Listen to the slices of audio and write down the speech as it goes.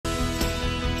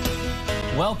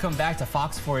Welcome back to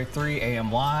Fox 43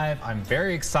 AM Live. I'm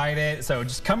very excited. So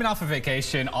just coming off of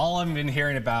vacation, all I've been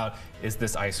hearing about is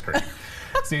this ice cream.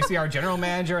 So you see our general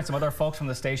manager and some other folks from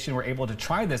the station were able to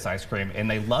try this ice cream,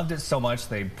 and they loved it so much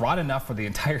they brought enough for the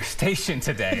entire station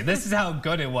today. This is how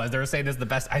good it was. They were saying this is the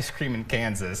best ice cream in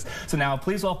Kansas. So now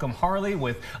please welcome Harley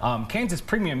with Kansas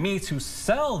Premium Meats, who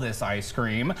sell this ice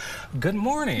cream. Good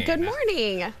morning. Good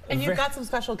morning. And you've got some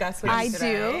special guests with you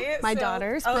today. I do. My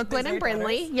daughters, Brooklyn and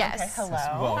Brinley. Yes. Okay,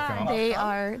 hello.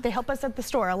 Welcome. They help us at the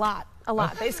store a lot.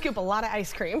 They scoop a lot of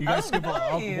ice cream. You guys scoop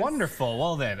nice. wonderful.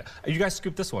 Well then, you guys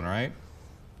scooped this one, right?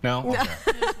 No? Okay.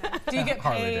 Do you get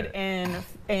paid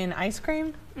in ice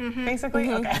cream,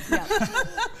 basically? Okay. Yeah.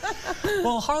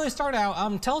 Well, Harley, start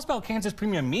out. Tell us about Kansas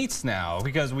Premium Meats now,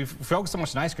 because we've focused so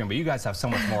much on ice cream, but you guys have so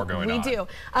much more going on. We do.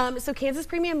 So Kansas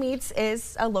Premium Meats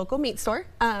is a local meat store.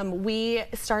 We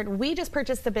just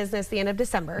purchased the business the end of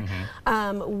December.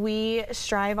 We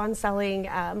strive on selling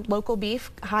local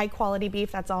beef, high quality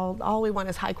beef. That's all we want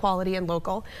is high quality and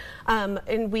local.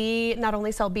 And we not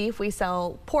only sell beef, we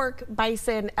sell pork,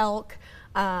 bison, elk,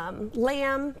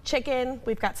 lamb, chicken.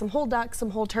 We've got some whole ducks, some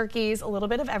whole turkeys, a little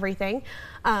bit of everything.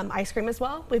 Ice cream as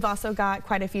well. We've also got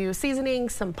quite a few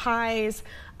seasonings, some pies,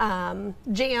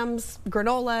 jams,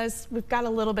 granolas. We've got a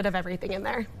little bit of everything in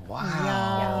there.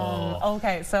 Wow. Yeah.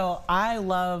 Okay, so I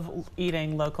love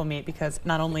eating local meat because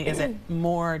not only is it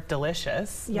more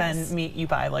delicious than meat you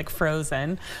buy like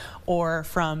frozen or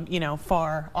from, you know,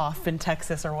 far off in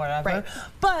Texas or whatever,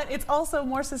 but it's also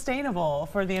more sustainable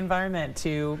for the environment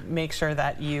to make sure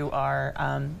that you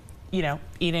are, you know,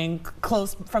 eating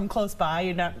close by.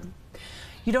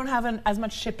 You don't have as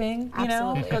much shipping, you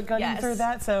know, going through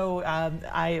that. So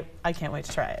I can't wait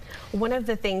to try it. One of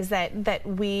the things that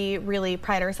we really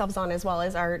pride ourselves on as well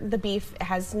is the beef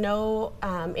has no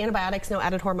antibiotics, no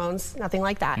added hormones, nothing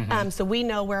like that. So we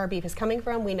know where our beef is coming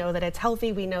from. We know that it's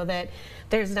healthy. We know that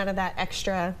there's none of that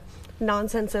extra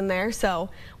nonsense in there. So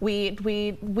we've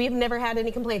never had any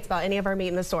complaints about any of our meat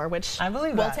in the store, which I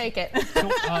believe we'll take it.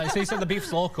 So you said the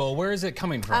beef's local. Where is it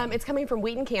coming from? It's coming from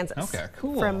Wheaton, Kansas. Okay,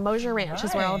 cool. From Mosier Ranch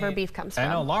is where all of our beef comes from.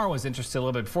 I know Laura was interested a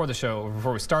little bit before the show,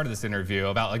 before we started this interview,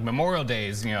 about like Memorial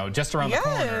Days, you know, just around the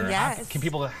corner. Yes.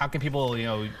 How can people, you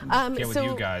know, get with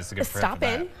you guys to get prepared stop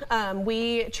in.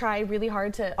 We try really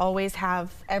hard to always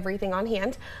have everything on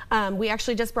hand. We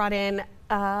actually just brought in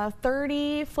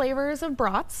 30 flavors of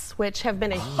brats, which have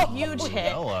been a huge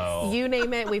hit. You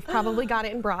name it, we've probably got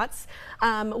it in brats.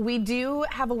 We do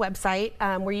have a website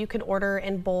where you can order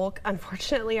in bulk.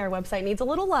 Unfortunately, our website needs a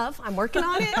little love. I'm working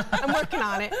on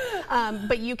it.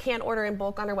 But you can order in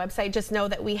bulk on our website. Just know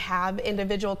that we have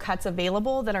individual cuts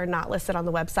available that are not listed on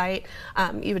the website.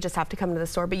 You would just have to come to the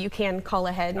store, but you can call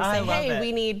ahead and say, hey,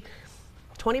 we need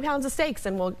 20 pounds of steaks,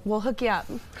 and we'll hook you up.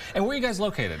 And where are you guys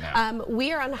located now?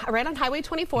 We are right on Highway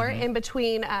 24 in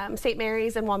between St.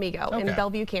 Mary's and Wamego in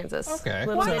Bellevue, Kansas. Okay.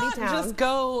 Little Why bitty not town. just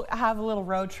go have a little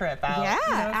road trip out? Yeah,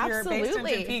 you know, if absolutely. you're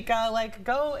based in Topeka, like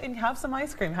go and have some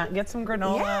ice cream, get some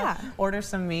granola, order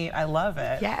some meat. I love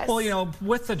it. Yes. Well, you know,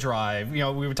 with the drive, you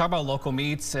know, we were talking about local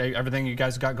meats, everything you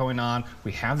guys got going on.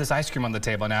 We have this ice cream on the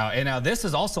table now, and now this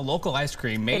is also local ice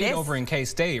cream made over in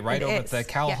K-State, right over at the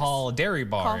Cal Hall Dairy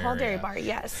Bar. Cal Hall Dairy Bar,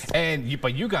 yes. And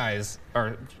but you guys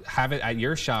have it at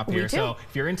your shop here. So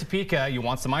if you're in Topeka, you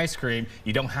want some ice cream,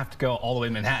 you don't have to go all the way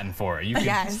to Manhattan for it. You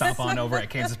can stop on over at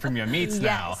Kansas Premium Meats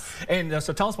now. And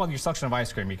so tell us about your selection of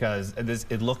ice cream, because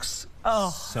it looks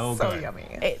so good.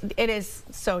 Yummy. It is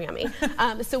so yummy.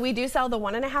 So we do sell the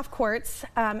 1.5 quarts,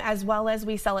 as well as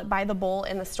we sell it by the bowl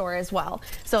in the store as well.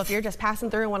 So if you're just passing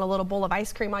through and want a little bowl of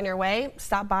ice cream on your way,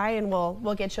 stop by and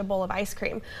we'll get you a bowl of ice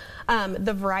cream.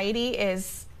 The variety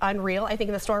is unreal. I think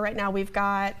in the store right now we've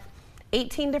got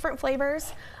 18 different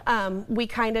flavors. We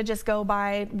kind of just go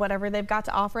by whatever they've got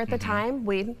to offer at the time.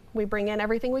 We bring in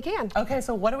everything we can. Okay,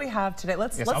 so what do we have today?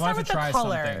 Let's start with the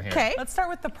color. Okay. Let's start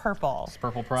with the purple. It's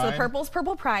Purple Pride. So the purple's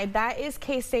Purple Pride. That is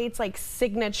K-State's like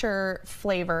signature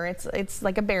flavor. It's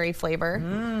like a berry flavor.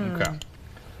 Okay.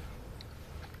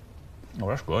 Oh,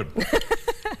 that's good.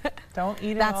 Don't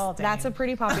eat it all, Dane. That's a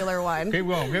pretty popular one. Keep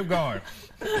going, keep going.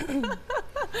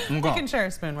 You can share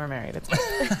a spoon. We're married. It's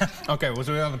fine. Okay, well,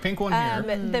 so we have the pink one here.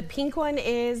 The pink one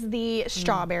is the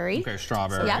strawberry. Okay,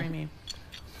 strawberry. Yep. Creamy.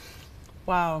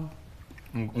 Wow.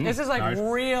 This is like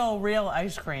real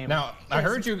ice cream. Now, I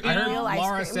heard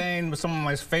Laura cream. saying some of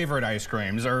my favorite ice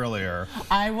creams earlier.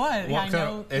 I would. I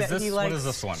know that he likes what is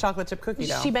this one? Chocolate chip cookie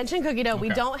dough. She mentioned cookie dough. We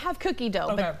don't have cookie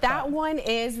dough, but that one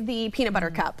is the peanut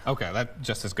butter cup. Okay, that's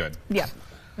just as good. Yeah.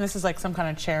 This is like some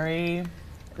kind of cherry.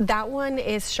 That one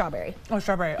is strawberry. Oh,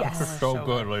 strawberry. Yes. It's so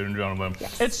good, ladies and gentlemen.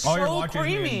 It's All so you're watching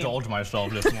creamy. me indulge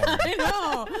myself this morning. I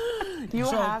know. You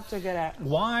have to get it.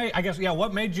 Why, I guess, yeah,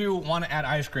 what made you want to add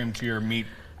ice cream to your meat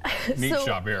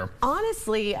shop here?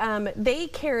 Honestly, they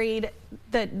did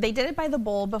it by the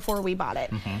bowl before we bought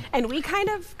it. And we kind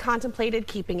of contemplated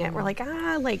keeping it. We're like,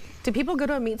 do people go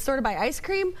to a meat store to buy ice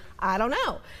cream? I don't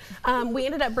know. We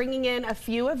ended up bringing in a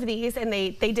few of these, and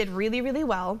they did really, really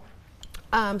well.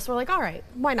 So we're like, all right,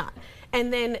 why not?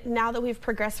 And then now that we've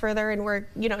progressed further and we're,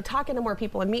 talking to more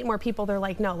people and meeting more people, they're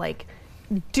like, no, like,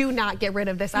 do not get rid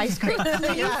of this ice cream.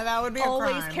 Yeah, that would be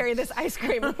always carry this ice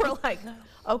cream. And we're like,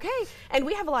 okay. And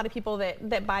we have a lot of people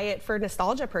that buy it for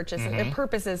nostalgia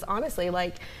purposes, honestly.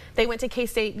 Like, they went to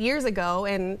K-State years ago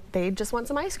and they just want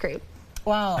some ice cream.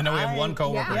 Wow. I know we have one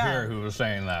coworker here who was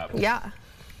saying that. Yeah.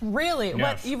 Really?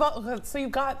 Yes. So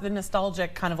you've got the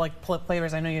nostalgic kind of like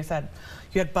flavors. I know you said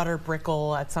you had butter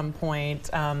brickle at some point.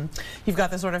 You've got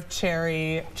the sort of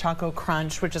cherry choco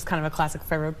crunch, which is kind of a classic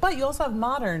flavor. But you also have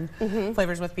modern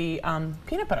flavors with the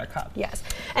peanut butter cup. Yes.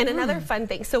 And another fun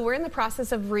thing. So we're in the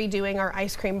process of redoing our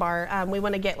ice cream bar. We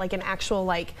want to get like an actual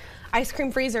ice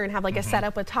cream freezer and have like a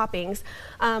setup with toppings.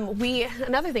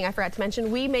 Another thing I forgot to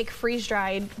mention, we make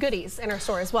freeze-dried goodies in our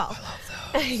store as well. I love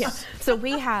those. Yeah. So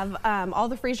we have all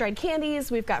the freeze-dried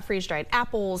candies. We've got freeze-dried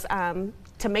apples,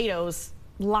 tomatoes,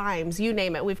 limes, you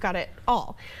name it. We've got it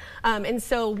all. And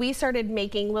so we started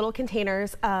making little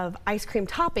containers of ice cream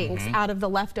toppings out of the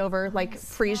leftover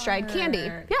freeze-dried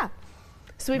candy. Yeah.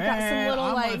 So we've got some little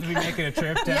I'm going to be making a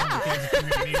trip down to Kansas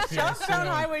City. Just down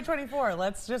Highway 24.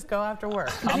 Let's just go after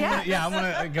work. I'm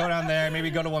gonna go down there,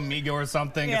 maybe go to Amigo or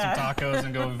something, get some tacos,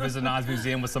 and go visit Oz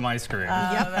Museum with some ice cream.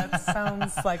 That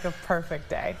sounds like a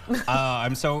perfect day.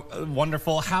 I'm so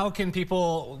wonderful. How can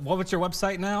people? What's your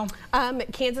website now?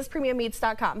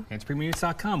 KansasPremiumMeats.com.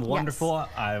 KansasPremiumMeats.com. Wonderful.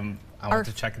 Yes. I want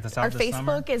to check this out this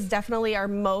summer. Our Facebook is definitely our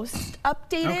most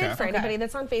updated for anybody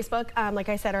that's on Facebook. Like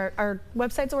I said, our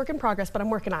website's a work in progress, but I'm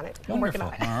working on it. Wonderful.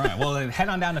 All right. Well, then head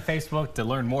on down to Facebook to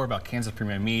learn more about Kansas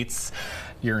Premium Meats.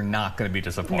 You're not going to be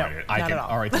disappointed. No, not at all.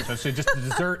 All right. So just the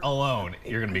dessert alone,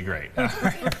 you're going to be great. All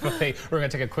right. We're going to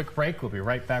take a quick break. We'll be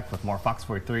right back with more Fox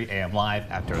 43 AM Live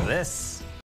after this.